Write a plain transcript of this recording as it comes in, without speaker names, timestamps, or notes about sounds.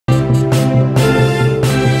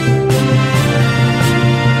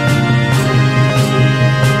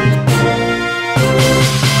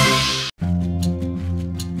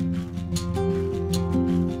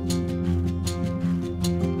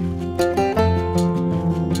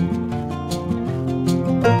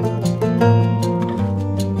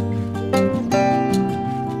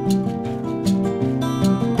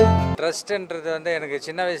ட்ரஸ்ட்டுன்றது வந்து எனக்கு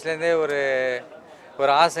சின்ன வயசுலேருந்தே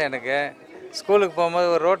ஒரு ஆசை. எனக்கு ஸ்கூலுக்கு போகும்போது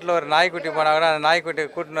ஒரு ரோட்டில் ஒரு நாய்க்குட்டி போனால் கூட அந்த நாய்க்குட்டியை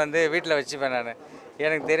கூட்டின்னு வந்து வீட்டில் வச்சுப்பேன். நான்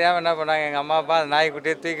எனக்கு தெரியாமல் என்ன பண்ணாங்க, எங்கள் அம்மா அப்பா அந்த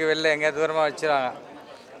நாய்க்குட்டியை தூக்கி வெளில எங்கேயா தூரமாக வச்சுருவாங்க.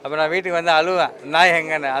 அப்போ நான் வீட்டுக்கு வந்து அழுவேன், நாய்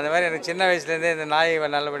எங்கன்னு. அந்த மாதிரி எனக்கு சின்ன வயசுலேருந்தே இந்த நாய்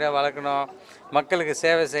நல்லபடியாக வளர்க்கணும், மக்களுக்கு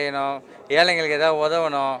சேவை செய்யணும், ஏழைங்களுக்கு ஏதாவது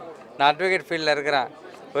உதவணும். நான் அட்வொகேட் ஃபீல்டில் இருக்கிறேன்.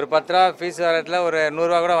 ஒரு 10 ரூபா ஃபீஸ் வரத்துல ஒரு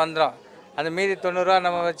 100 ரூபா கூட வந்துடும். அந்த மீதி 90 ரூபா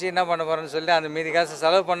நம்ம வச்சு என்ன பண்ண போகிறோம்னு சொல்லி அந்த மீதி காசு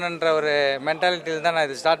செலவு பண்ணுன்ற ஒரு மென்டாலிட்டியில் தான் நான்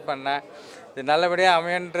இது ஸ்டார்ட் பண்ணேன். இது நல்லபடியாக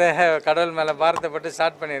அமையன்ற கடவுள் மேலே பாரத்தைப்பட்டு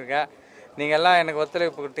ஸ்டார்ட் பண்ணியிருக்கேன். நீங்கள் எல்லாம் எனக்கு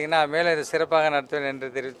ஒத்துழைப்பு கொடுத்தீங்கன்னா மேலே இது சிறப்பாக நடத்துவேன் என்று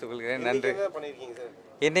தெரிவித்துக் கொள்கிறேன். நன்றி.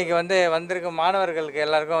 இன்றைக்கி வந்திருக்க மாணவர்களுக்கு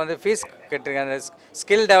எல்லாருக்கும் ஃபீஸ் கட்டிருக்கேன். அந்த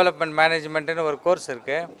ஸ்கில் டெவலப்மெண்ட் மேனேஜ்மெண்ட்டுன்னு ஒரு கோர்ஸ்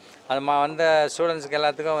இருக்குது. அது வந்த ஸ்டூடெண்ட்ஸுக்கு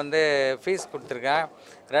எல்லாத்துக்கும் ஃபீஸ் கொடுத்துருக்கேன்.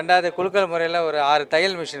 2வது குலுக்கல் முறையில் ஒரு 6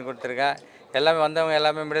 தையல் மிஷின் கொடுத்துருக்கேன். எல்லாமே வந்தவங்க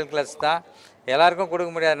எல்லாமே மிடில் கிளாஸ் தான். எல்லாருக்கும் கொடுக்க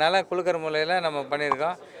முடியாதனால குலுக்கல் முறையில் நம்ம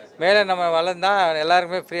பண்ணியிருக்கோம். மேலே நம்ம வளர்ந்தால்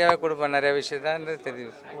எல்லாருக்குமே ஃப்ரீயாகவே கொடுப்போம் நிறைய விஷயத்தான்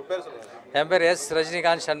தெரியும். என் பேர் S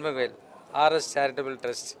Rajinikanth Shanmugavel, RS Charitable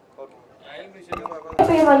Trust.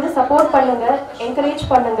 பேர் சப்போர்ட் பண்ணுங்க, என்கரேஜ்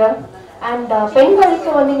பண்ணுங்க. அண்ட்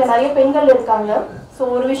பெண்களுக்கு இங்க நிறைய பெண்கள் இருக்காங்க. ஸோ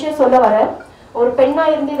ஒரு விஷயம் சொல்ல வரேன். ஒரு பெண்ணா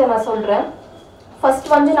இருந்து இதை நான் சொல்றேன்.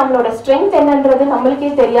 ஃபர்ஸ்ட் நம்மளோட ஸ்ட்ரென்த் என்னன்றது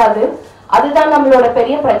நம்மளுக்கே தெரியாது. அதுதான் நம்மளோட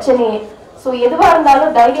பெரிய பிரச்சனையே. ஸோ எதுவா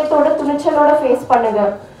இருந்தாலும் தைரியத்தோட துணிச்சலோட ஃபேஸ் பண்ணுங்க.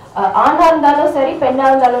 ஆணா இருந்தாலும் சரி, பெண்ணா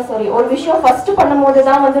இருந்தாலும் சரி. ஒரு விஷயம் ஃபர்ஸ்ட் பண்ணும்போது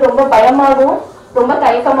தான் ரொம்ப பயமாகவும் ரொம்ப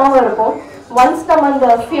தயக்கமாகவும் இருக்கும். ஒன்ஸ் நம்ம அந்த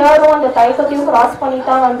ஃபியரும் அந்த தயக்கத்தையும் கிராஸ்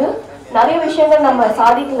பண்ணிட்டா நிறைய விஷயங்கள் நம்ம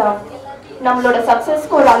சாதிக்கலாம். நம்மளோட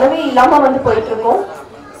சக்சஸ்க்கு ஒரு அளவே இல்லாம போயிட்டு இருக்கோம்.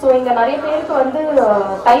 ஸோ இங்க நிறைய பேருக்கு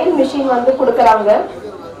தையல் மிஷின் கொடுக்குறாங்க.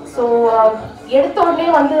 ஸோ எடுத்த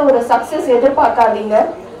உடனே ஒரு சக்சஸ் எதிர்பார்க்காதீங்க.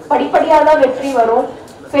 படிப்படியாக தான் வெற்றி வரும்.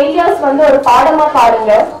 ஃபெயிலியர்ஸ் ஒரு பாடமா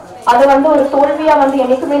பாருங்க. அது ஒரு தோல்வியா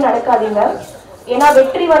என்னைக்குமே நடக்காதீங்க. ஏன்னா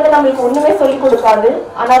வெற்றி நம்மளுக்கு ஒண்ணுமே சொல்லிக் கொடுக்காது.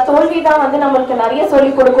 ஆனா தோல்வி தான் நம்மளுக்கு நிறைய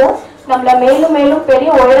சொல்லிக் கொடுக்கும். நம்மள மேலும் மேலும்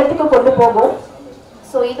பெரிய உயரத்துக்கு கொண்டு போகும்.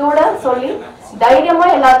 ஸோ இதோட சொல்லி தைரியமா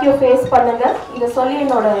எல்லாத்தையும் ஃபேஸ் பண்ணுங்க. இதை சொல்லி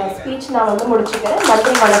என்னோட ஸ்பீச் நான் முடிச்சுக்கிறேன்.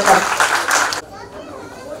 நன்றி, வணக்கம்.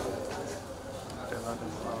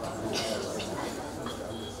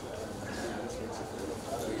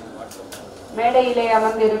 மேடையிலே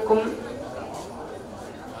அமர்ந்திருக்கும்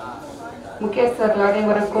முக்கியஸ்தர்கள்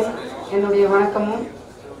அனைவருக்கும் என்னுடைய வணக்கமும்,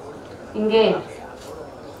 இங்கே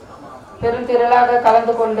பெருந்திரளாக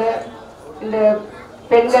கலந்து கொண்டு இந்த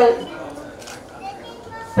பெண்கள்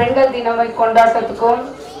தினமை கொண்டாட்டத்துக்கும்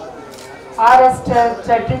RS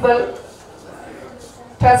Charitable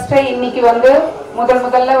ட்ரஸ்ட்டை இன்னைக்கு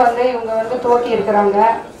முதல்ல இவங்க துவக்கி இருக்கிறாங்க.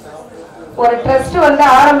 ஒரு ட்ரஸ்ட்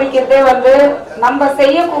ஆரம்பிக்கிறதே நம்ம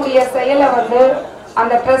செய்யக்கூடிய செயலை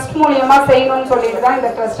அந்த ட்ரஸ்ட் மூலியமா செய்யணும்னு சொல்லிட்டு தான் இந்த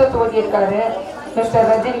ட்ரஸ்ட்டை துவக்கி இருக்காரு மிஸ்டர்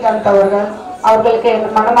ரஜினிகாந்த் அவர்கள். அவர்களுக்கு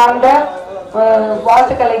என் மனமார்ந்த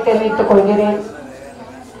வாழ்த்துக்களை தெரிவித்துக் கொள்கிறேன்.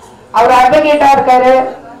 அவர் அட்வொகேட்டா இருக்காரு,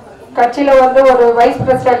 கட்சியில ஒரு வைஸ்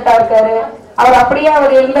பிரசிடென்டா இருக்காரு.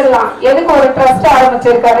 அவர் இருந்துடலாம். எதுக்கு ஒரு ட்ரஸ்ட்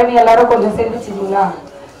ஆரம்பிச்சிருக்காருன்னு எல்லாரும் கொஞ்சம் சிந்திச்சிங்களா?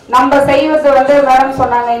 நம்ம செய்வது மேடம்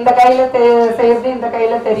சொன்னாங்க, இந்த கையில செய்யறது இந்த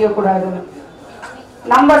கையில தெரியக்கூடாதுன்னு.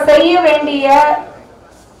 நம்ம செய்ய வேண்டிய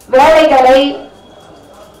வேலைகளை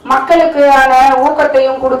மக்களுக்கான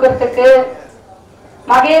ஊக்கத்தையும் கொடுக்கறதுக்கு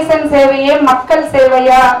மகேசன் சேவையே மக்கள்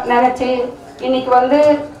சேவையா நினைச்சு இன்னைக்கு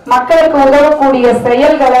மக்களுக்கு உதவக்கூடிய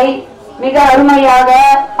செயல்களை மிக அருமையாக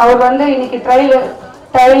அவர் இன்னைக்கு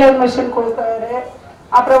டைலர் மிஷின் கொடுக்கிறாரு.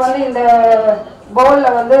 அப்புறம் இந்த பவுல்ல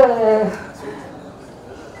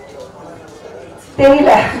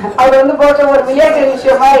தெரியல, அவர் போட்ட ஒரு விளையாட்டு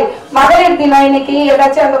விஷயமா மகளிர் தினம் இன்னைக்கு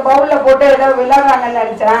ஏதாச்சும் அந்த பவுல்ல போட்டு ஏதாவது விளையாடுறாங்கன்னு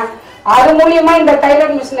நினைச்சேன். அது மூலியமா இந்த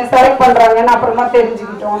டைலர் மிஷினை செலக்ட் பண்றாங்கன்னு அப்புறமா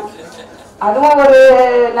தெரிஞ்சுக்கிட்டோம். அதுவும் ஒரு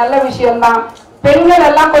நல்ல விஷயம்தான். பெண்கள்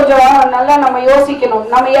எல்லாம் கொஞ்சம் நல்லா நம்ம யோசிக்கணும்.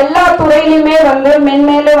 நம்ம எல்லா துறையிலுமே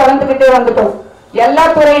மென்மேலே வளர்ந்துகிட்டே வந்துட்டோம். எல்லா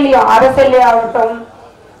துறையிலையும், அரசியலே ஆகட்டும்,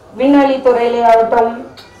 விண்வெளி துறையிலே ஆகட்டும்,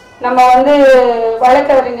 நம்ம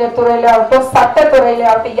வழக்கறிஞர் துறையில ஆகட்டும், சட்டத்துறையில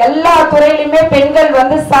ஆகட்டும், எல்லா துறையிலுமே பெண்கள்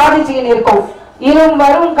சாதிச்சுக்கின்னு இருக்கோம்.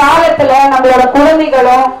 வரும் காலத்துல நம்மளோட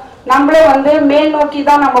குழந்தைகளும் நம்மளும் மேல் நோக்கி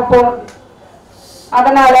தான் நம்ம போகணும்.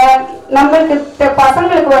 அதனால நம்மளுக்கு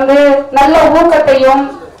பசங்களுக்கு நல்ல ஊக்கத்தையும்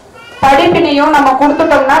படிப்பினையும் நம்ம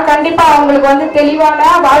கொடுத்துட்டோம்னா கண்டிப்பா அவங்களுக்கு தெளிவான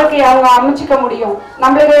வாழ்க்கையை அவங்க அமைச்சுக்க முடியும்.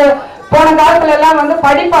 நம்மளுக்கு போன காலத்துல எல்லாம்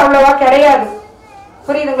படிப்பு அவ்வளவா கிடையாது,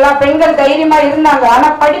 புரியுதுங்களா? பெண்கள் தைரியமா இருந்தாங்க, ஆனா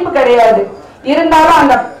படிப்பு கிடையாது. இருந்தாலும்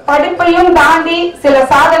அந்த படிப்பையும் தாண்டி சில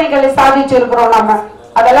சாதனைகளை சாதிச்சிருக்கிறோம் நம்ம.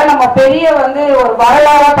 அதெல்லாம் நம்ம பெரிய ஒரு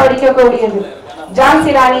வரலாறா படிக்கக்கூடியது.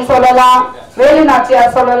 ஜான்சி ராணி சொல்லலாம், வேலு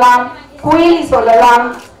நாச்சியார் சொல்லலாம், குயிலி சொல்லலாம்.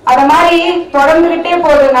 அத மாதிரி தொடர்ந்துகிட்டே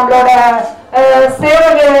போகுது நம்மளோட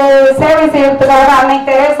சேவை செய்யறதுக்காக அன்னை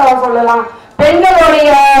தெரேசாவை சொல்லலாம்.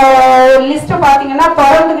 பெண்களுடைய லிஸ்ட் பாத்தீங்கன்னா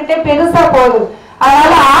தொடர்ந்துகிட்டே பெருசா போகுது.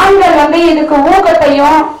 அதனால ஆண்கள் வந்து இதுக்கு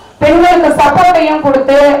ஊக்கத்தையும் பெண்களுக்கு சப்போர்ட்டையும்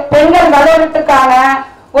கொடுத்து பெண்கள் வளர்றதுக்கான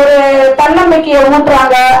ஒரு தன்னம்பிக்கையை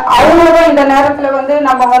ஊட்டுறாங்க. அவங்களும் இந்த நேரத்துல வந்து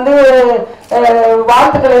நம்ம வந்து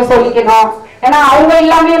வாழ்த்துக்களை சொல்லிக்கணும். ஏன்னா அவங்க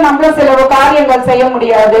இல்லாமே நம்மளும் சில காரியங்கள் செய்ய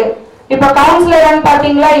முடியாது. இப்ப கவுன்சிலர்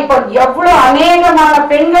பாத்தீங்களா, இப்ப எவ்வளவு அநேகமான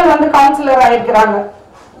பெண்கள் வந்து கவுன்சிலர் ஆயிருக்கிறாங்க.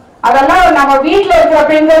 அதெல்லாம் நம்ம வீட்டுல இருக்கிற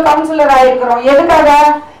பெண்கள் கவுன்சிலர் ஆயிருக்கிறோம். எதுக்காக?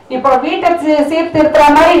 இப்ப வீட்டை சீர்திருத்துற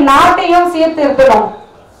மாதிரி நாட்டையும் சீர்திருத்தணும்.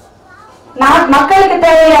 மக்களுக்கு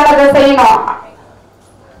தேவையானதை செய்யணும்.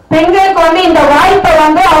 பெண்களுக்கு வந்து இந்த வாய்ப்பை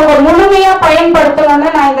வந்து அவங்க முழுமையா பயன்படுத்தணும்னு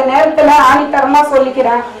நான் இந்த நேரத்துல ஆணித்தரமா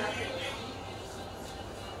சொல்லிக்கிறேன்.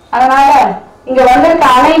 அதனால இங்க வந்திருக்க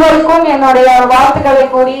அனைவருக்கும் என்னுடைய வாழ்த்துக்களை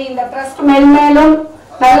கூறி இந்த ட்ரஸ்ட் மென்மேலும்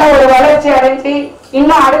நல்ல ஒரு வளர்ச்சி அடைஞ்சு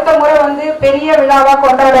இன்னும் அடுத்த முறை வந்து பெரிய விழாவா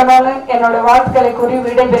கொண்டாடணும்னு என்னோட வாழ்த்துக்களை கூறி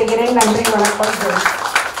விடைபெறுகிறேன். நன்றி, வணக்கம்.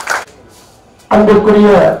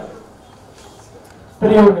 அன்பிற்குரிய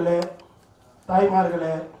பெரியவர்களே,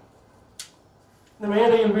 தாய்மார்களே, இந்த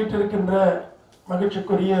மேடையில் வீட்டிருக்கின்ற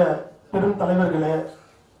மகிழ்ச்சிக்குரிய பெரும் தலைவர்களே,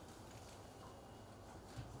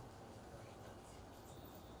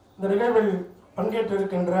 இந்த நிகழ்வில்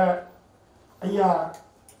பங்கேற்றிருக்கின்ற ஐயா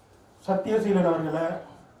சத்யசீலன் அவர்களே,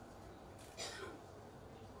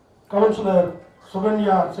 கவுன்சிலர்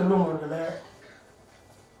சுகன்யா செல்வம் அவர்களே,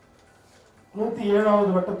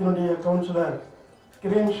 107வது வட்டத்தினுடைய கவுன்சிலர்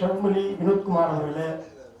கிரேன் ஷர்மிலி வினோத்குமார் அவர்களே,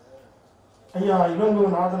 ஐயா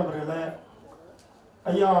இளங்கோநாதன் அவர்களே,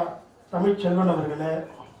 ஐயா தமிழ்ச்செல்வன் அவர்களே,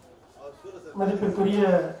 மதிப்பிற்குரிய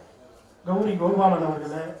கௌரி கோபாலன்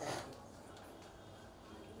அவர்களே,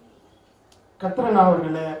 கத்ரனா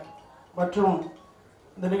அவர்களே மற்றும்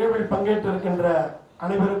இந்த நிகழ்வில் பங்கேற்றிருக்கின்ற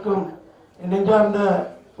அனைவருக்கும் நெஞ்சார்ந்த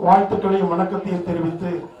வாழ்த்துக்களையும் வணக்கத்தையும்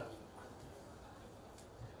தெரிவித்து,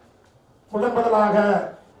 முதலாக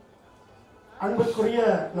அன்புக்குரிய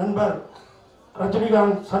நண்பர்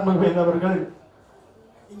ரஜினிகாந்த் சண்முகவேல் அவர்கள்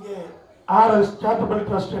இங்கே ஆர்எஸ் சேரிட்டபிள்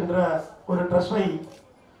ட்ரஸ்ட் என்ற ஒரு ட்ரஸ்டை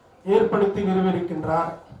ஏற்படுத்தி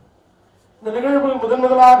நிறுவியிருக்கின்றார். இந்த நிகழ்வு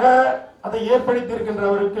முதலாக அதை ஏற்படுத்தி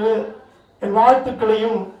இருக்கின்றவருக்கு என்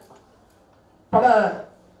வாழ்த்துக்களையும், பல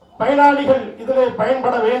பயனாளிகள் இதிலே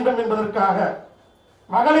பயன்பட வேண்டும் என்பதற்காக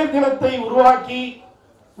மகளிர் தினத்தை உருவாக்கி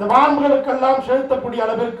இந்த மாண்புகளுக்கெல்லாம் செலுத்தக்கூடிய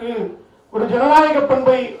அளவிற்கு ஒரு ஜனநாயக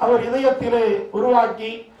பண்பை அவர் இதயத்திலே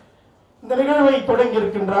உருவாக்கி இந்த நிகழ்வை தொடங்கி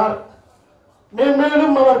இருக்கின்றார்.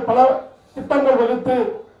 மேலும் அவர் பல திட்டங்கள் வகுத்து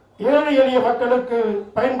ஏழை எளிய மக்களுக்கு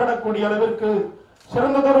பயன்படக்கூடிய அளவிற்கு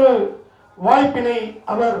சிறந்ததொரு வாய்ப்பினை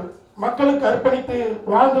அவர் மக்களுக்கு அர்ப்பணித்து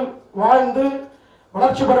வாழ்ந்து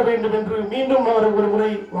வளர்ச்சி பெற வேண்டும் என்று மீண்டும் அவர் ஒரு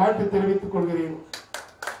முறை வாழ்த்து தெரிவித்துக் கொள்கிறேன்.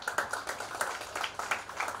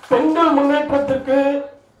 பெண்கள் முன்னேற்றத்திற்கு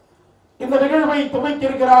இந்த நிகழ்வை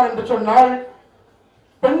துவக்கியிருக்கிறார் என்று சொன்னால்,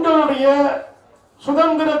 பெண்களுடைய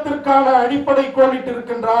சுதந்திரத்திற்கான அடிப்படை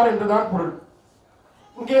கோலிட்டிருக்கின்றார் என்றுதான் பொருள்.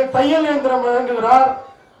 இங்கே தையல் இயந்திரம் வழங்குகிறார்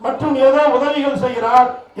மற்றும் ஏதோ உதவிகள் செய்கிறார்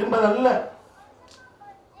என்பதல்ல.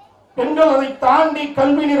 பெண்கள் அதை தாண்டி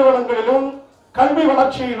கல்வி நிறுவனங்களிலும் கல்வி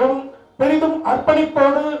வளர்ச்சியிலும் பெரிதும்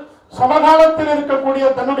அர்ப்பணிப்போடு சமகாலத்தில் இருக்கக்கூடிய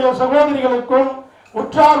தன்னுடைய சகோதரிகளுக்கும்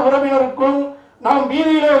உற்றார் உறவினருக்கும் நாம்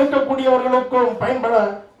வீதியிலே இருக்கக்கூடியவர்களுக்கும் பயன்பட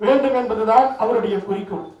வேண்டும் என்பதுதான் அவருடைய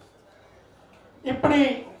குறிக்கோள். இப்படி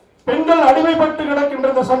பெண்கள் அடிமைப்பட்டு கிடக்கின்ற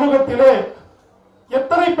இந்த சமூகத்திலே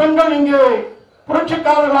எத்தனை பெண்கள் இங்கே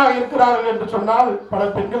புரட்சிக்காரர்களாக இருக்கிறார்கள் என்று சொன்னால் பல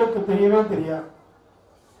பெண்களுக்கு தெரியவே தெரியாது.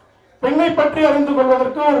 பெண்ணை பற்றி அறிந்து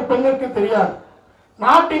கொள்வதற்கு ஒரு பெண்ணுக்கு தெரியாது.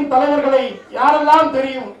 நாட்டின் தலைவர்களை யாரெல்லாம்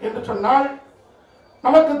தெரியும் என்று சொன்னால்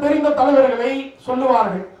நமக்கு தெரிந்த தலைவர்களை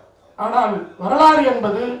சொல்லுவார்கள். ஆனால் வரலாறு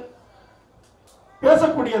என்பது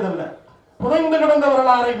பேசக்கூடியதல்ல, புதைந்து கிடந்த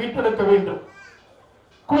வரலாறை மீட்டெடுக்க வேண்டும்.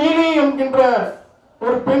 குயிலி என்கின்ற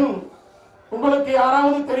ஒரு பெண் உங்களுக்கு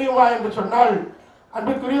யாராவது தெரியுமா என்று சொன்னால்,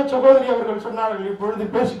 அன்புக்குரிய சகோதரி அவர்கள் சொன்னார்கள், இப்பொழுது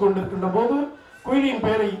பேசிக் கொண்டிருக்கின்ற போது குயிலியின்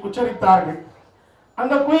பெயரை உச்சரித்தார்கள்.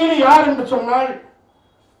 அந்த குயிலி யார் என்று சொன்னால்,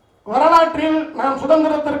 வரலாற்றில் நாம்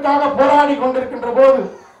சுதந்திரத்திற்காக போராடி கொண்டிருக்கின்ற போது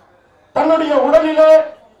தன்னுடைய உடலிலே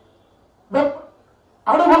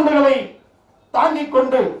அணுகுண்டுகளை தாங்கிக்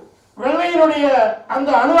கொண்டு வெள்ளையினுடைய அந்த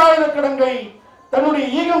அணு ஆயுத கிடங்கை தன்னுடைய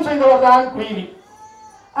ஈகம் செய்தவர் தான் குயிலி.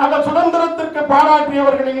 ஆக சுதந்திரத்திற்கு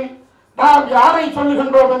பாராட்டியவர்களில் நாம் யாரை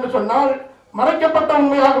சொல்லுகின்றோம் என்று சொன்னால் மறைக்கப்பட்ட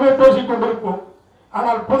உண்மையாகவே பேசிக் கொண்டிருப்போம்.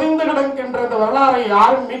 ஆனால் புதைந்து கிடக்கின்ற இந்த வரலாறை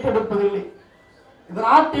யாரும் மீட்டெடுப்பதில்லை. இந்த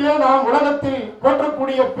நாட்டிலே நாம் உலகத்தில்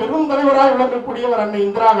போற்றக்கூடிய பெரும் தலைவராய் விளங்கக்கூடியவர் அன்னை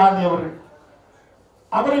இந்திரா காந்தி அவர்கள்.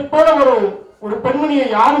 அவரை போல ஒரு பெண்மணியை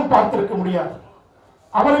யாரும் பார்த்திருக்க முடியாது.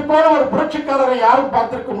 அவரை போல ஒரு புரட்சிக்காரரை யாரும்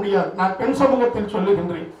பார்த்திருக்க முடியாது. நான் பெண் சமூகத்தில்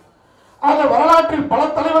சொல்லுகின்றேன். ஆக வரலாற்றில் பல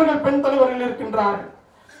தலைவர்கள் பெண் தலைவர்கள் இருக்கின்றார்கள்.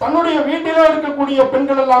 தன்னுடைய வீட்டிலே இருக்கக்கூடிய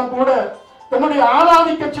பெண்கள் எல்லாம் கூட தன்னுடைய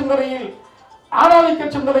ஆணாதிக்க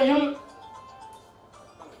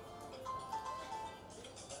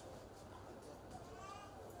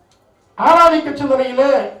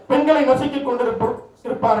சிந்தனையிலே பெண்களை நசுக்கிக்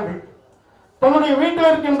கொண்டிருப்பார்கள். தன்னுடைய வீட்டில்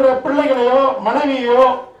இருக்கின்ற பிள்ளைகளையோ மனைவியோ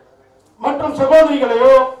மற்றும்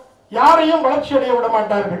சகோதரிகளையோ யாரையும் வளர்ச்சி அடைய விட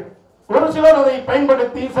மாட்டார்கள். ஒரு சிலர் அதை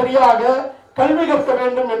பயன்படுத்தி சரியாக கல்வி கற்க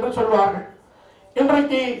வேண்டும் என்று சொல்வார்கள்.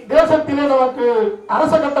 இன்றைக்கு தேசத்திலே நமக்கு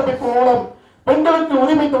அரச கட்டமைப்பு மூலம் பெண்களுக்கு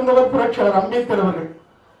உரிமை தந்தவர் புரட்சியாளர் அம்பேத்கர் அவர்கள்.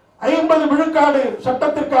 50 விழுக்காடு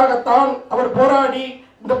சட்டத்திற்காகத்தான் அவர் போராடி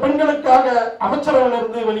இந்த பெண்களுக்காக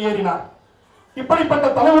அமைச்சரவையிலிருந்து வெளியேறினார். இப்படிப்பட்ட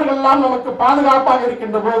தலைவர்கள் எல்லாம் நமக்கு பாதுகாப்பாக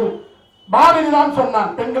இருக்கின்ற போது பாரதி தான்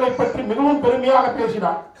சொன்னான், பெண்களை பற்றி மிகவும் பெருமையாக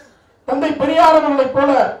பேசினார். தந்தை பெரியார் அவர்களைப்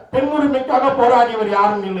போல பெண் உரிமைக்காக போராடியவர்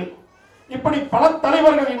யாரும் இல்லை. இப்படி பல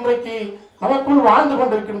தலைவர்கள் இன்றைக்கு நமக்குள் வாழ்ந்து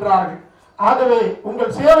கொண்டிருக்கின்றார்கள். ஆகவே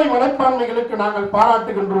உங்கள் சேவை மனப்பான்மைகளுக்கு நாங்கள்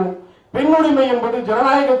பாராட்டுகின்றோம். பெண் உரிமை என்பது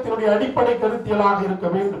ஜனநாயகத்தினுடைய அடிப்படை கருத்தியலாக இருக்க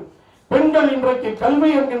வேண்டும். பெண்கள் இன்றைக்கு கல்வி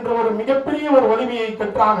என்கின்ற ஒரு மிகப்பெரிய ஒரு வலிமையை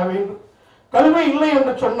பெற்றாக வேண்டும். கல்வி இல்லை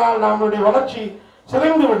என்று சொன்னால் நம்முடைய வளர்ச்சி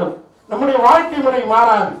சிதைந்துவிடும், நம்முடைய வாழ்க்கை முறை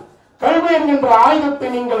மாறாது. கல்வி என்கின்ற ஆயுதத்தை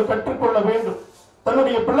நீங்கள் கற்றுக்கொள்ள வேண்டும்.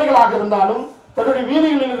 தன்னுடைய பிள்ளைகளாக இருந்தாலும் தன்னுடைய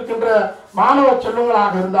வீதிகளில் இருக்கின்ற மாணவ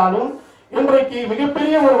செல்வங்களாக இருந்தாலும் இன்றைக்கு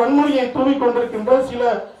மிகப்பெரிய ஒரு வன்முறையை தூவிக் கொண்டிருக்கின்ற சில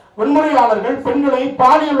வன்முறையாளர்கள் பெண்களை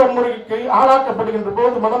பாலியல் வன்முறைக்கு ஆளாக்கப்படுகின்ற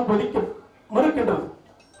போது மனம் கொதிக்க மறுக்கின்றது.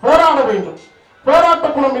 போராட வேண்டும். போராட்ட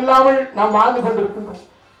குணம் இல்லாமல் நாம் வாழ்ந்து கொண்டிருக்கின்றோம்.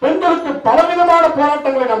 பெண்களுக்கு பலவிதமான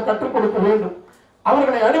போராட்டங்களை நாம் கற்றுக் கொடுக்க வேண்டும்.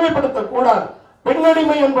 அவர்களை அடிமைப்படுத்தக் கூடாது.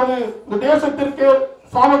 பெண்ணடிமை என்பது இந்த தேசத்திற்கு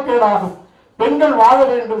சாபக்கேடாகும். பெண்கள் வாழ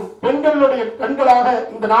வேண்டும். பெண்களுடைய கண்களாக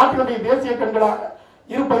இந்த நாட்டினுடைய தேசிய கண்களாக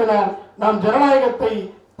இருப்பதனால் நாம் ஜனநாயகத்தை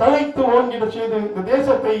தலைத்து ஓங்கிட செய்து இந்த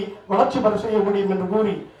தேசத்தை வளர்ச்சி பெற செய்ய முடியும் என்று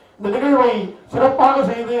கூறி இந்த நிகழ்வை சிறப்பாக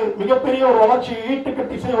செய்து மிகப்பெரிய ஒரு வளர்ச்சியை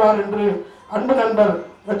ஈட்டுக்கட்டி செய்வார் என்று அன்பு நண்பர்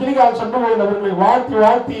ரஜினிகாந்த் சண்முகவேல் அவர்களை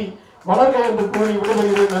வாழ்த்தி வளர்க என்று கூறி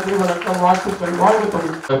விடுதலையில் நன்றி வணக்கம் வாழ்த்துக்கள்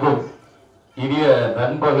வாழ்த்துக்கள். இனிய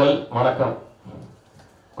நண்பர்கள் வணக்கம்.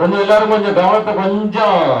 கொஞ்சம் எல்லாரும் கொஞ்சம் கவனத்தை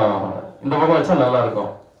கொஞ்சம் இந்த பக்கம் வச்சா நல்லா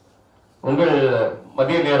இருக்கும். உங்கள்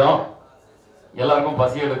மதிய நேரம் எல்லாருக்கும்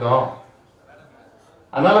பசி எடுக்கும்.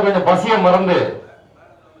 அதனால கொஞ்சம் பசியை மறந்து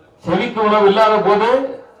செவிக்கு உணவு இல்லாத போது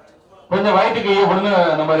கொஞ்சம் வயிற்றுக்கு ஈயப்படுன்னு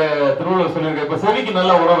நம்ம திருவள்ளுவர் சொல்லியிருக்க. இப்ப செவிக்கு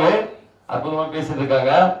நல்ல உணவு அற்புதமா பேசிட்டு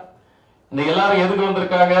இருக்காங்க. இன்னைக்கு எல்லாரும் எதுக்கு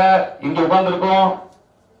வந்திருக்காங்க, இங்க உட்கார்ந்துருக்கோம்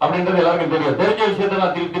அப்படின்றது எல்லாருக்கும் தெரியும். தெரிஞ்ச விஷயத்த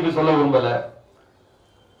நான் திருப்பி சொல்ல விரும்பல.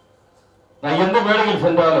 நான் எந்த மேடையில்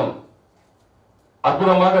சென்றாலும்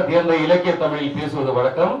அற்புதமாக தேர்ந்த இலக்கிய தமிழில் பேசுவது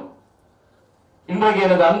வழக்கம். இன்றைக்கு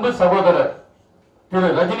எனது அன்பு சகோதரர் திரு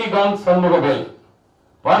ரஜினிகாந்த் சண்முகவேல்,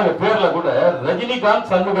 பாருங்க பேர்ல கூட ரஜினிகாந்த்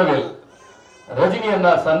சண்முகவேல். ரஜினி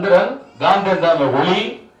என்றால் சந்திரன், காந்த் என்றால் ஒளி,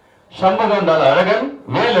 சண்முகம் என்றால் அழகன்,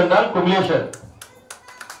 வேல் என்றால் குமிலேஷன்.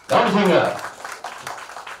 கவனிச்சுங்க.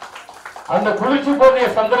 அந்த குளிர்ச்சி போன்ற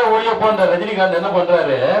சந்திர ஒளியை போன்ற ரஜினிகாந்த் என்ன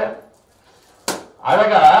பண்றாரு,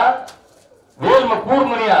 அழகா வேல்ம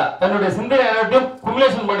கூர்மணியா தன்னுடைய சிந்தனை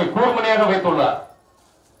குமிலேஷன் பண்ணி கூர்மணியாக வைத்துள்ளார்.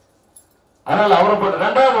 அதனால அவரை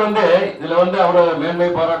ரெண்டாவது இதுல அவரை மேன்மை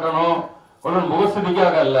பாராட்டணும், ஒரு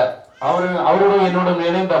முகஸ்துதிக்காக அல்ல. அவரோட என்னோட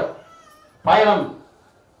இணைந்த பயணம்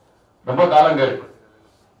ரொம்ப காலங்கள்.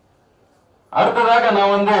 அடுத்ததாக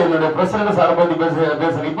நான் என்னுடைய பிரசிடண்ட் சாரை பத்தி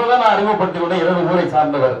பேசுறேன். இப்பதான் நான் அறிமுகப்படுத்தி கொண்ட 20 ஊரை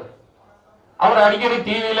சார்ந்தவர். அவர் அடிக்கடி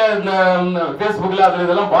டிவியில இந்த பேஸ்புக்ல அதுல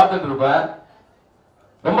இதெல்லாம் பார்த்துட்டு இருப்பேன்.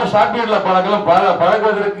 ரொம்ப ஷார்ட் பீரியட்ல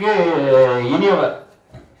பழகுவதற்கு இனியவர்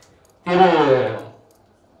திரு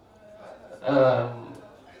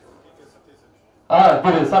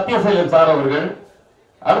சத்யசைலன் சார் அவர்கள்.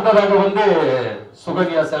 அடுத்ததாக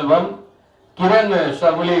சுகன்யா செல்வம், கிரண்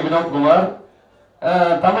ஷர்மிலி, வினோத்குமார்,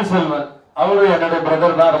 தமிழ் செல்வன் அவரு என்னுடைய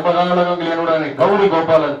பிரதர் தான். ரொம்ப காலங்கள் என்னோட கௌரி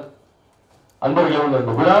கோபாலன் அன்பர்கள்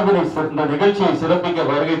விழாவினை இந்த நிகழ்ச்சியை சிறப்பிக்க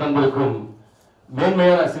வருகை தந்திருக்கும்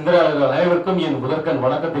மேன்மையான சிந்தனையாளர்கள் அனைவருக்கும் என் முதற்கண்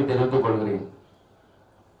வணக்கத்தை தெரிவித்துக் கொள்கிறேன்.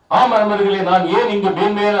 ஆம் அன்பர்களே, நான் ஏன் இங்கு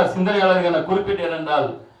மேன்மையான சிந்தனையாளர்கள் என குறிப்பிட்டேன் என்றால்,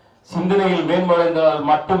 சிந்தனையில் மேம்படைந்தால்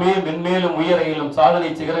மட்டுமே மென்மேலும் உயர இயலும், சாதனை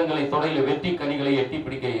சிகரங்களை தொடையில் வெற்றி கனிகளை எட்டி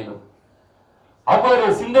பிடிக்க இயலும்.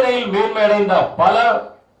 அவ்வாறு சிந்தனையில் மேன்மை அடைந்த பல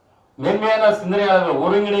மேன்மையான சிந்தனையாளர்கள்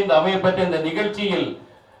ஒருங்கிணைந்து அமையப்பட்ட இந்த நிகழ்ச்சியில்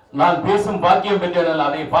நான் பேசும் பாக்கியம் பெற்றேன்.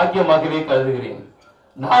 அதை பாக்கியமாகவே கருதுகிறேன்.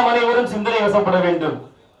 நாம் அனைவரும் சிந்தனை வசப்பட வேண்டும்.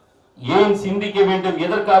 ஏன் சிந்திக்க வேண்டும்,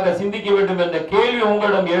 எதற்காக சிந்திக்க வேண்டும் என்ற கேள்வி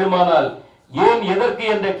உங்களிடம் எழுமானால், ஏன் எதற்கு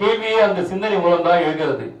என்ற கேள்வியே அந்த சிந்தனை மூலம் தான்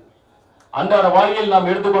எழுகிறது. அன்றாட வாழ்க்கையில் நாம்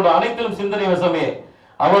எடுத்துக்கொண்ட அனைத்திலும் சிந்தனை வசமே.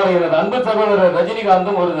 அவர் எனது அன்பு சகோதரர்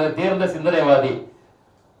ரஜினிகாந்தும் ஒரு தேர்ந்த சிந்தனைவாதி.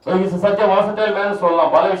 சத்திய வாசட்டல் மேன்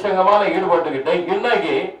சொல்லலாம். பல விஷயங்களால ஈடுபட்டுக்கிட்டு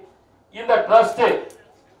இன்னைக்கு இந்த ட்ரஸ்ட்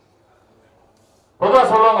பொதுவா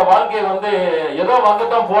சொல்லுவாங்க, வாழ்க்கையை வந்து ஏதோ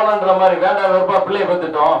வந்துட்டோம் போனன்ற மாதிரி, வேண்டாம் வெறுப்பா பிள்ளைய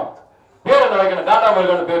பத்துட்டோம், பேர் என்ன வைக்கணும், காண்டாம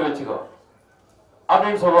இருக்கணும் பேர் வச்சுக்கோ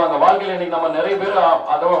அப்படின்னு சொல்லுவாங்க. வாழ்க்கையில இன்னைக்கு நம்ம நிறைய பேர்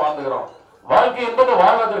அதவா வாழ்ந்துக்கிறோம். வாழ்க்கை என்பது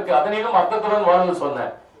வாழ்வதற்கு அதனிலும் அர்த்தத்துடன் வாழ்ந்து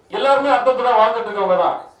சொன்னேன். எல்லாருமே அர்த்தத்துடன் வாழ்ந்துட்டு இருக்கவங்க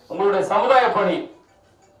தான். உங்களுடைய சமுதாய பணி,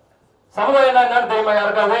 சமுதாயம் என்னன்னு தெரியுமா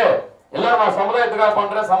யாருக்காவது? எல்லாரும் நான் சமுதாயத்துக்காக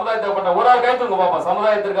பண்றேன், சமுதாயத்துக்காக பண்றேன். ஒரு ஆள் கைத்துங்க பாப்பா,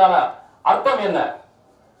 சமுதாயத்திற்கான அர்த்தம் என்ன?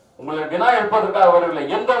 உங்களை வினா எடுப்பதற்காக வரவில்லை.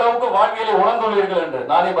 எந்த அளவுக்கு வாழ்வியலை உணர்ந்துள்ளீர்கள் என்று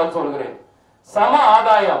நானே பதில் சொல்கிறேன். சம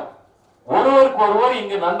ஆதாயம், ஒருவருக்கு ஒருவர்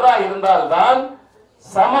இங்கு நன்றா இருந்தால்தான்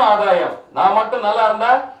சம ஆதாயம். நான் மட்டும் நல்லா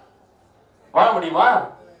இருந்தா வாழ முடியுமா?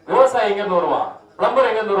 விவசாயி எங்க இருந்து வருவான், பிளம்பர்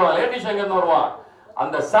எங்க இருந்து வருவான், எலக்ட்ரிஷியன் எங்க இருந்து வருவான்?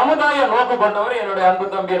 அந்த சமுதாய நோக்கு கொண்டவர் என்னுடைய அன்பு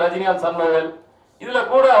தம்பி ரஜினிகாந்த் சண்முகவேல். இதுல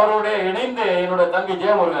கூட அவருடைய இணைந்து என்னுடைய தம்பி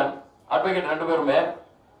ஜெயமுருகன் அட்வொகேட், ரெண்டு பேருமே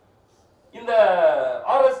இந்த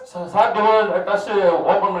ட்ரஸ்ட்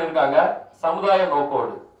ஓபன் பண்ணிருக்காங்க சமுதாய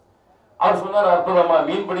நோக்கோடு. அவர் சொன்னார் அற்புதமா,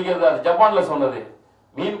 மீன் பிடிக்கிறது, அது ஜப்பான்ல சொன்னது.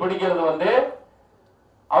 மீன் பிடிக்கிறது வந்து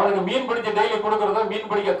அவனுக்கு மீன் பிடிச்ச டெய்லி கொடுக்கறது, மீன்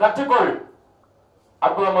பிடிக்க கற்றுக்கொள்,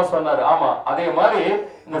 அற்புதமா சொன்னாரு. ஆமா, அதே மாதிரி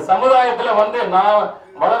இந்த சமுதாயத்துல வந்து நான்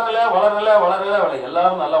வளரல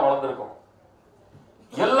எல்லாரும் நல்லா வளர்ந்துருக்கும்.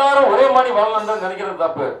 எல்லாரும் ஒரே மாதிரி வளரணும்னு நினைக்கிறது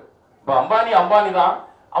தப்பு. இப்ப அம்பானி தான்,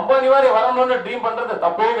 அம்பானி மாதிரி வரணும்னு ட்ரீம் பண்றது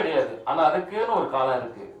தப்பே கிடையாது. ஆனா அதுக்குன்னு ஒரு காலம்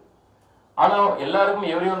இருக்கு. ஆனா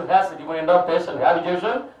எல்லாருக்கும் everyone has different of passion,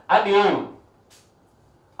 habitation and aim.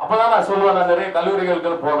 அப்பதான் நான் சொல்லுவேன், நான் நிறைய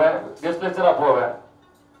கல்லூரிகளுக்கு போவேன், கெஸ்ட் லெக்சரா போவேன்.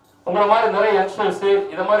 உங்களை மாதிரி நிறைய யங்ஸ்டர்ஸ்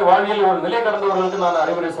இத மாதிரி வாழ்வியல் ஒரு நிலை கடந்தவர்களுக்கு நான்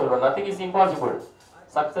அறிவுரை சொல்வேன். nothing is impossible.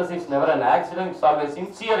 Success is never an accident, it's always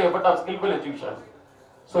sincere effort of skillful execution.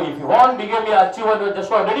 So if you want to become an achiever, you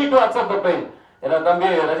just are ready to accept the pain. என தம்பி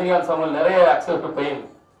ரஜினிகாந்த் சமல் நிறைய accept pain.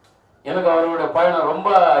 எனக்கு அவருடைய பயணம் ரொம்ப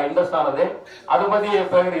interest ஆனது. அதை பத்தி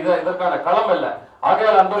இதற்கான களம் இல்ல.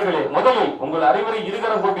 ஆகையால் அன்பர்களே, முதலில் உங்கள் அறிவுரை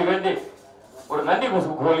இருகரம் கூப்பி வேண்டி ஒரு நன்றி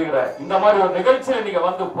சொல்கிறேன். இந்த மாதிரி ஒரு நிகழ்ச்சியில் நீங்க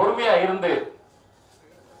வந்து பொறுமையா இருந்து,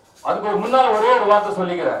 அதுக்கு ஒரு முன்னால் ஒரே ஒரு வார்த்தை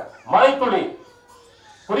சொல்லிக்கிறேன். மழைத்துளி,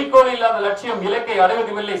 குறிக்கோள் இல்லாத லட்சியம் இலக்கை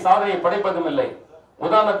அடைவதும் இல்லை, சாதனையை படைப்பதும் இல்லை.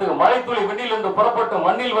 உதாரணத்துக்கு மழைத்துளி விண்ணில் இருந்து புறப்பட்டு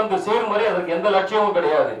மண்ணில் வந்து சேரும் வரை அதற்கு எந்த லட்சியமும்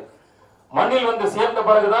கிடையாது. மண்ணில் வந்து சேர்ந்த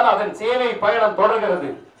பிறகுதான் அதன் சேவை பயணம்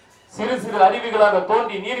தொடர்கிறது. சிறு சிறு அருவிகளாக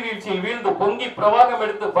தோன்றி நீர்வீழ்ச்சியில் வீழ்ந்து பொங்கி பிரவாகம்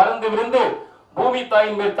எடுத்து பறந்து விருந்து பூமி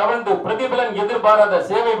தாயின் மேல் தவழ்ந்து பிரதிபலன் எதிர்பாராத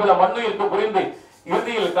சேவை பல மண்ணுயிருக்கு புரிந்து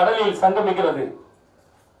இறுதியில் கடலில் சங்கமிக்கிறது.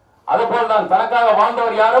 அதுபோல் தான் தனக்காக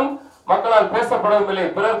வாழ்ந்தவர் யாரும் மக்களால் பேசப்படவில்லை,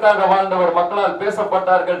 பிறர்க்காக வாழ்ந்தவர் மக்களால்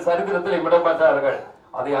பேசப்பட்டார்கள், சரித்திரத்தில் இடம்பெற்றார்கள்.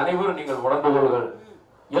 அதை அனைவரும் நீங்கள் உணர்ந்து கொள்ளுங்கள்.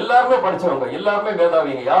 எல்லாருமே படிச்சவங்க, எல்லாருமே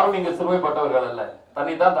மேதாவிங்க, யாரும் நீங்க சிறுமைப்பட்டவர்கள் அல்ல.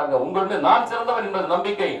 தன்னை தான் தாங்க உங்களுடைய நான் சிறந்தவன் என்பது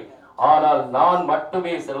நம்பிக்கை, ஆனால் நான்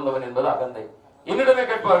மட்டுமே சிறந்தவன் என்பது அகந்தை. என்னிடமே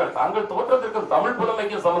கேட்பார்கள், தாங்கள் தோற்றத்திற்கும் தமிழ்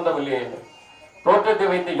புலமைக்கும் சம்பந்தம் இல்லையே. தோற்றத்தை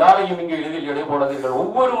வைத்து யாரையும் இங்கு எளிதில் எடை போடாதீர்கள்.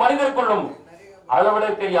 ஒவ்வொரு மனிதருக்குள்ளும்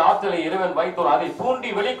அளவிடற்கரிய ஆற்றலை இறைவன் வைத்தோம். அதை தூண்டி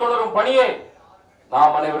வெளிக்கொணரும் பணியை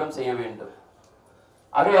நாம் அனைவரும் செய்ய வேண்டும்.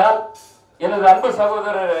 ஆகையால் எனது அன்பு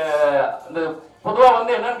சகோதரர், இந்த பொதுவா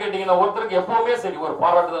வந்து என்னன்னு கேட்டீங்கன்னா, ஒருத்தருக்கு எப்பவுமே சரி ஒரு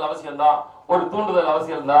பாராட்டுதல் அவசியம் தான், ஒரு தூண்டுதல்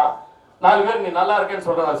அவசியம் தான், 4 பேர் நீ நல்லா இருக்கேன்னு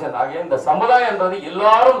சொல்றது அவசியம் தான். இந்த சமுதாயம் என்றது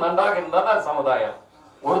எல்லாரும் நன்றாக இருந்தால் தான் சமுதாயம்.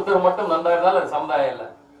 ஒருத்தர் மட்டும் நன்றாக இருந்தால் அது சமுதாயம் இல்லை.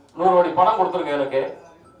 100 கோடி பணம் கொடுத்துருங்க, எனக்கு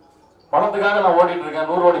பணத்துக்காக நான் ஓடிட்டு இருக்கேன்,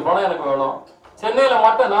 100 கோடி பணம் எனக்கு வேணும், சென்னையில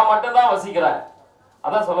மட்டும் நான் மட்டும் தான் வசிக்கிறேன்,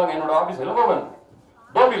 அதான் சொல்லுவாங்க என்னோட ஆபீஸ். இல்ல,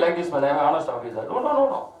 don't be like this man, I am an honest officer.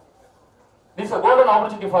 No. This is a golden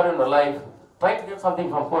opportunity for you in your life. Try to get something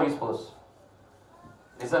from police force.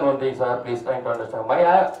 Listen one thing, sir, please try to understand.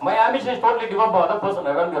 My ambition is totally different from other person.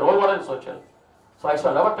 I want to be a role model in social. So I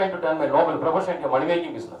shall never try to turn my noble profession into a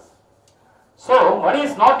money-making business. So money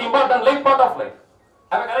is not important, like part of life.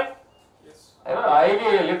 Am I correct? Yes. I know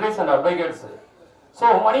highly literate and advocates. So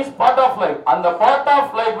money is part of life. And the part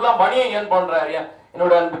of life la money earn பண்றாரு.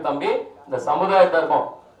 என்னோட அன்பு தம்பி, இந்த சமுதாயத்துல இருக்கும்.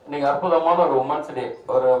 இன்னைக்கு அற்புதமான ஒரு உமன்ஸ் டே,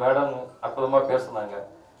 ஒரு மேடம் அற்புதமா பேசுனாங்க.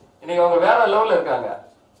 இன்னைக்கு அவங்க வேற லெவல்ல இருக்காங்க.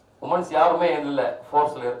 உமன்ஸ் யாருமே இல்லை,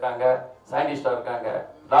 ஃபோர்ஸ்ல இருக்காங்க, சயின்டிஸ்டா இருக்காங்க,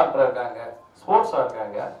 டாக்டரா இருக்காங்க, ஸ்போர்ட்ஸா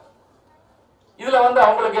இருக்காங்க. இதுல வந்து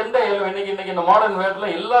அவங்களுக்கு எந்த இன்னைக்கு இந்த மாடர்ன்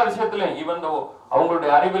வேர்ல்ட்ல எல்லா விஷயத்திலையும் ஈவன்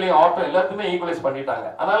அவங்களுடைய அறிவிலையும் ஆற்றல் எல்லாத்தையுமே ஈக்குவலைஸ் பண்ணிட்டாங்க.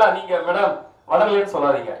 அதனால நீங்க மேடம் வளரலன்னு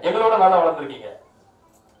சொல்லாதீங்க, எங்களோட நல்லா வளர்ந்துருக்கீங்க.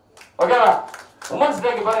 ஓகேவா? உமன்ஸ்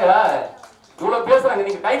டேக்கு பாருங்க, இவ்வளவு பேசுறாங்க,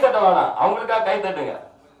 நீங்க கை தட்ட வேணாம், அவங்களுக்காக கை தட்டுங்க.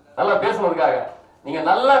 நல்லா பேசுனதுக்காக நீங்க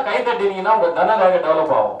நல்லா கை தட்டினீங்கன்னா உங்க தனரேகை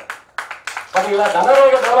டெவலப் ஆகும். பாத்தீங்களா?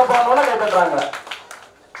 தனரேகை டெவலப் ஆகணும்னா கை தட்டுறாங்க.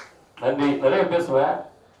 நன்றி. நிறைய பேசுவேன்.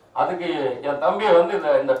 அதுக்கு என் தம்பியை வந்து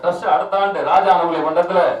இந்த ட்ரஸ்ட் அடுத்த ஆண்டு ராஜா அனமலை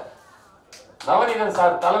மண்டலத்துல நவநீதன்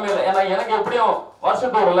சார் தலைமையில். ஏன்னா எனக்கு எப்படியும்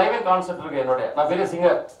வருஷத்துக்கு ஒரு லைவ் கான்செப்ட் இருக்கு என்னுடைய. நான் பெரிய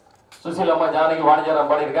சிங்கர், சுசீல் அம்மா, ஜானகி,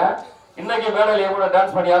 வாணிஜாரம் பாடியிருக்கேன். இன்னைக்கு மேடையில் கூட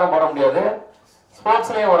டான்ஸ் பண்ணி யாரும் போட முடியாது.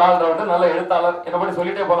 ஸ்போர்ட்ஸ்லயும் ஒரு ஆள் ரவுண்டு, நல்ல எழுத்தாளர், என்னபடி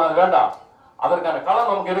சொல்லிட்டே போனா அது வேண்டாம். அதற்கான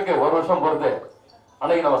களம் நமக்கு இருக்கு. ஒரு வருஷம் பொறுத்து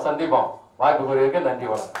அன்னைக்கு நம்ம சந்திப்போம். வாய்ப்பு கூறியிருக்கு. நன்றி,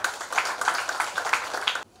 வணக்கம்.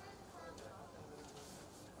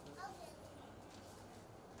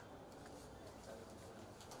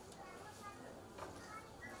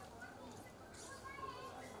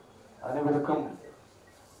 அனைவருக்கும்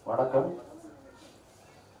வணக்கம்.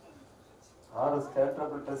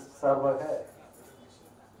 சேரிட்டபிள் ட்ரஸ்ட் சார்பாக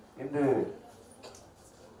இன்று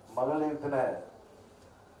மகளிர் தின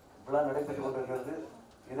விழா நடைபெற்றுக் கொண்டிருக்கிறது.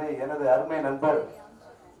 இதை எனது அருமை நண்பர்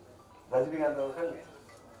ரஜினிகாந்த் அவர்கள்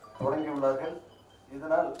தொடங்கியுள்ளார்கள்.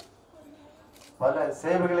 இதனால் பல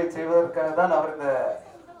சேவைகளை செய்வதற்காக தான் அவர் இந்த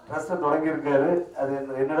ட்ரஸ்ட் தொடங்கியிருக்காரு. அது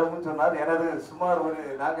என்னிடமும் சொன்னார். எனது சுமார்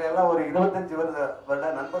நாங்கள் எல்லாம் ஒரு 25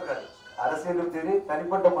 வருட நண்பர்கள். அரசியலும் சரி,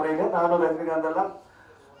 தனிப்பட்ட முறையில் நானும் ரஜினிகாந்த் எல்லாம்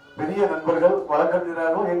பெரிய நண்பர்கள்.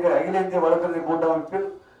 வழக்கறிஞராகவும் எங்கள் அகில இந்திய வழக்கறிஞர் கூட்டமைப்பில்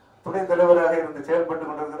துணைத் தலைவராக இருந்து செயல்பட்டு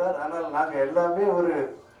கொண்டிருக்கிறார். ஆனால் நாங்கள் எல்லாமே ஒரு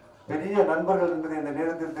பெரிய நண்பர்கள் என்பதை இந்த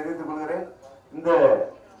நேரத்தில் தெரிவித்துக் கொள்கிறேன். இந்த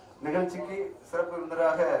நிகழ்ச்சிக்கு சிறப்பு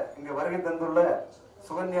விருந்தராக இங்கு வருகை தந்துள்ள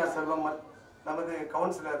சுகன்யா செல்வம் நமது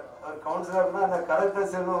கவுன்சிலர். அவர் கவுன்சிலர்னா அந்த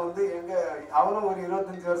கலெக்டர் செல்வம் அவனும் ஒரு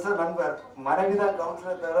 25 வருஷம் நண்பர். மனைவி தான்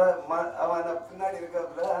கவுன்சிலர் தவிர அவன் பின்னாடி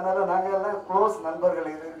இருக்காப்புல. அதனால நாங்கள் எல்லாம் க்ளோஸ் நண்பர்கள்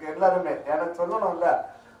இருக்கு எல்லாருமே. எனக்கு சொல்லணும்ல,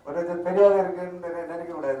 ஒரு தெரியாத இருக்குன்னு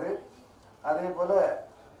நினைக்க கூடாது. அதே போல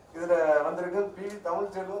இதுல வந்திருக்கு பி.வி.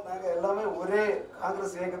 தமிழ்ச்செல்வம். நாங்க எல்லாமே ஒரே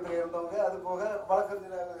காங்கிரஸ் இயக்கத்தில் இருந்தவங்க. அது போக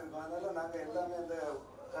வழக்கறிஞராக இருக்கோம். அதனால நாங்க எல்லாமே அந்த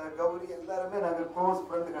கௌரி எல்லாருமே நாங்க க்ளோஸ்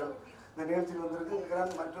ஃப்ரெண்டுகள். இந்த நிகழ்ச்சியில்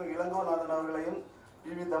வந்திருக்கு மற்றும் இளங்கோநாதன் அவர்களையும்,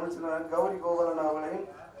 பி.வி. தமிழ்ச்செல்வன், கௌரி கோபாலன் அவர்களையும்,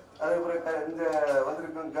 அதுக்கப்புறம் இந்த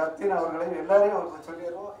வந்திருக்கும் கர்த்தின் அவர்களையும் எல்லாரையும் அவருக்கு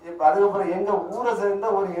சொல்லிடுறோம். இப்ப அதுக்கப்புறம் எங்க ஊரை சேர்ந்த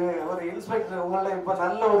ஒரு இன்ஸ்பெக்டர் உங்கள இப்ப